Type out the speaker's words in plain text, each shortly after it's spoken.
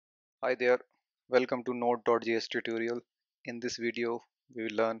Hi there, welcome to Node.js tutorial. In this video, we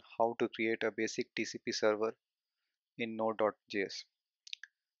will learn how to create a basic TCP server in Node.js.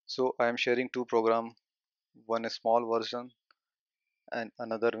 So I am sharing two programs, one a small version and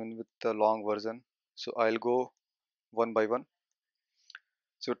another one with the long version. So I'll go one by one.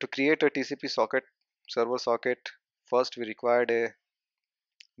 So to create a TCP socket, server socket, first we required a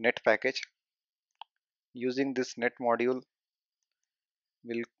net package. Using this net module,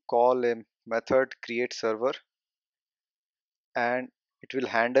 we'll call a method create server and it will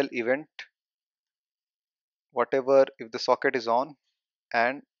handle event whatever if the socket is on,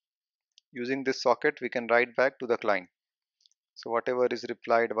 and using this socket we can write back to the client, so whatever is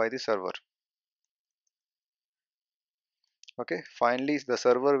replied by the server. Okay, finally the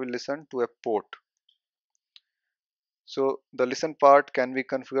server will listen to a port. So the listen part can be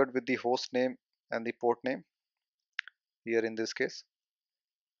configured with the host name and the port name. Here in this case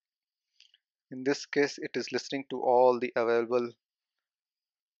it is listening to all the available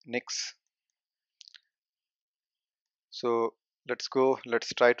NICs. So let's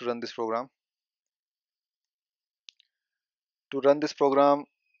try to run this program. To run this program,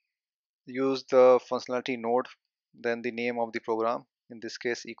 use the functionality node, then the name of the program, in this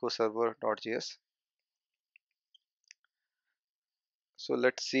case ecoserver.js. So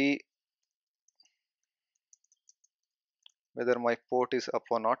let's see whether my port is up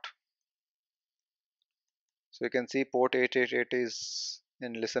or not. So you can see port 888 is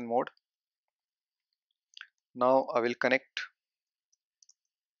in listen mode. Now I will connect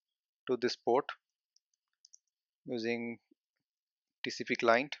to this port using TCP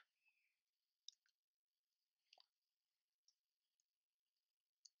client.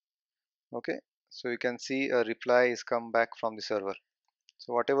 Okay, so you can see a reply is come back from the server.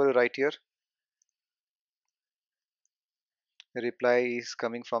 So whatever you write here, a reply is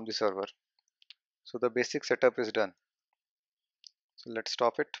coming from the server. So the basic setup is done. So let's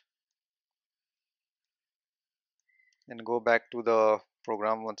stop it and go back to the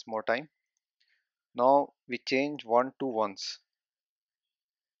program once more time. Now we change 1 to ones.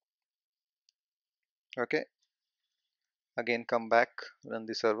 Okay, again come back, run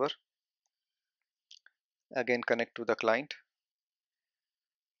the server, again connect to the client,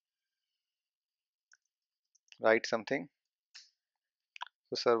 write something.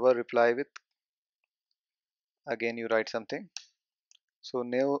 So server reply with, again you write something. So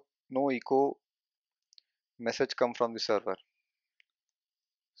no echo message come from the server.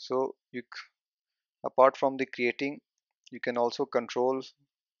 So apart from the creating, you can also control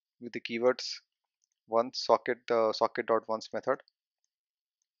with the keywords once socket, the socket.once method.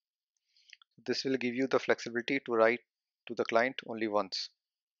 This will give you the flexibility to write to the client only once.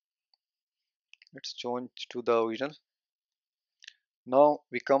 Let's change to the original. Now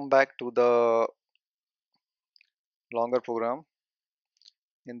we come back to the longer program.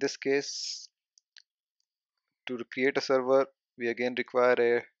 In this case, to create a server, we again require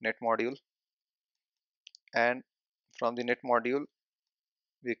a net module, and from the net module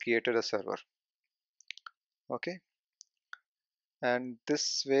we created a server. Okay, and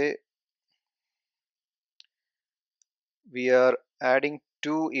this way we are adding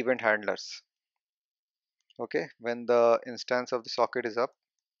two event handlers. Okay, when the instance of the socket is up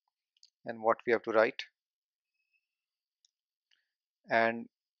and what we have to write, and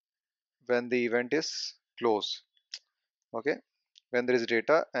when the event is close. Okay, when there is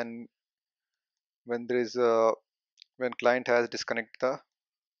data, and when there is when client has disconnected the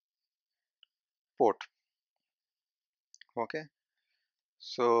port. Okay,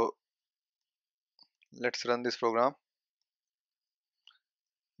 so let's run this program.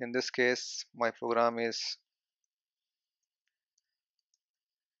 In this case my program is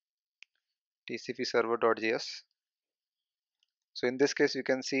TCP Server.js. So in this case you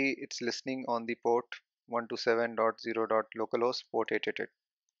can see it's listening on the port 127.0.localhost port 888.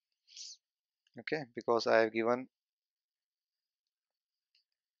 Okay, because I have given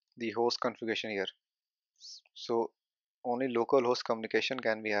the host configuration here, so only local host communication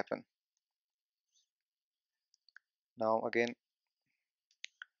can be happen. Now again,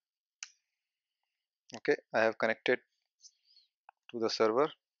 okay, I have connected to the server,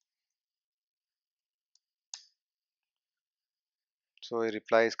 so a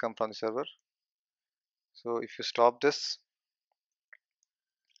reply is come from the server. So if you stop this,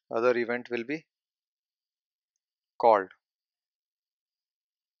 other event will be called.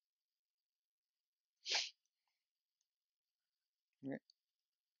 Okay.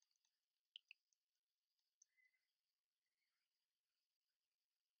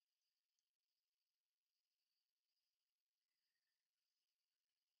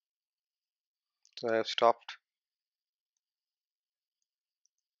 So I have stopped.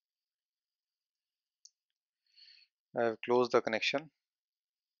 I have closed the connection.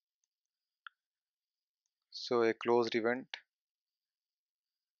 So a closed event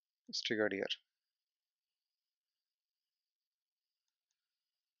is triggered here.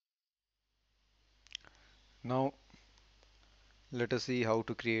 Now let us see how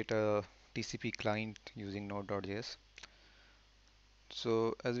to create a TCP client using Node.js.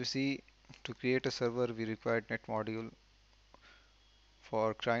 So as we see, to create a server we required net module.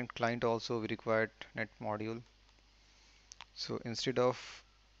 For client also we required net module. So instead of,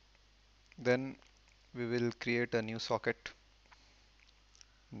 then we will create a new socket,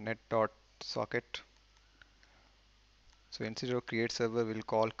 net.socket. So instead of create server we'll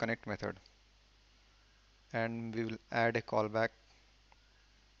call connect method, and we will add a callback.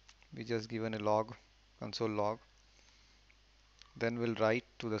 We just given a log, console log. Then we'll write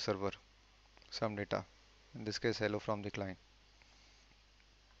to the server some data, in this case hello from the client.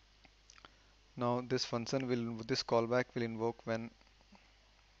 Now this callback will invoke when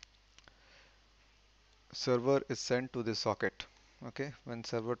server is sent to this socket. Okay, when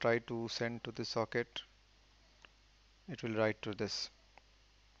server try to send to this socket, it will write to this.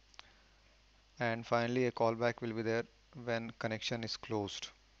 And finally a callback will be there when connection is closed.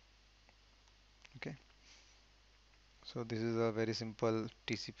 Okay, so this is a very simple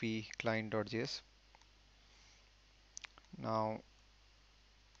TCP client.js. Now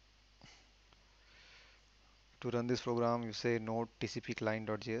to run this program you say node TCP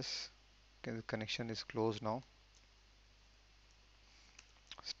client.js. Okay, the connection is closed now.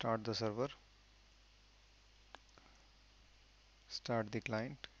 Start the server, start the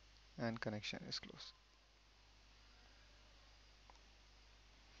client, and connection is closed.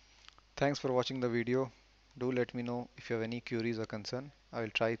 Thanks for watching the video. Do let me know if you have any queries or concern. I will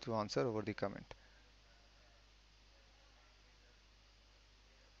try to answer over the comment.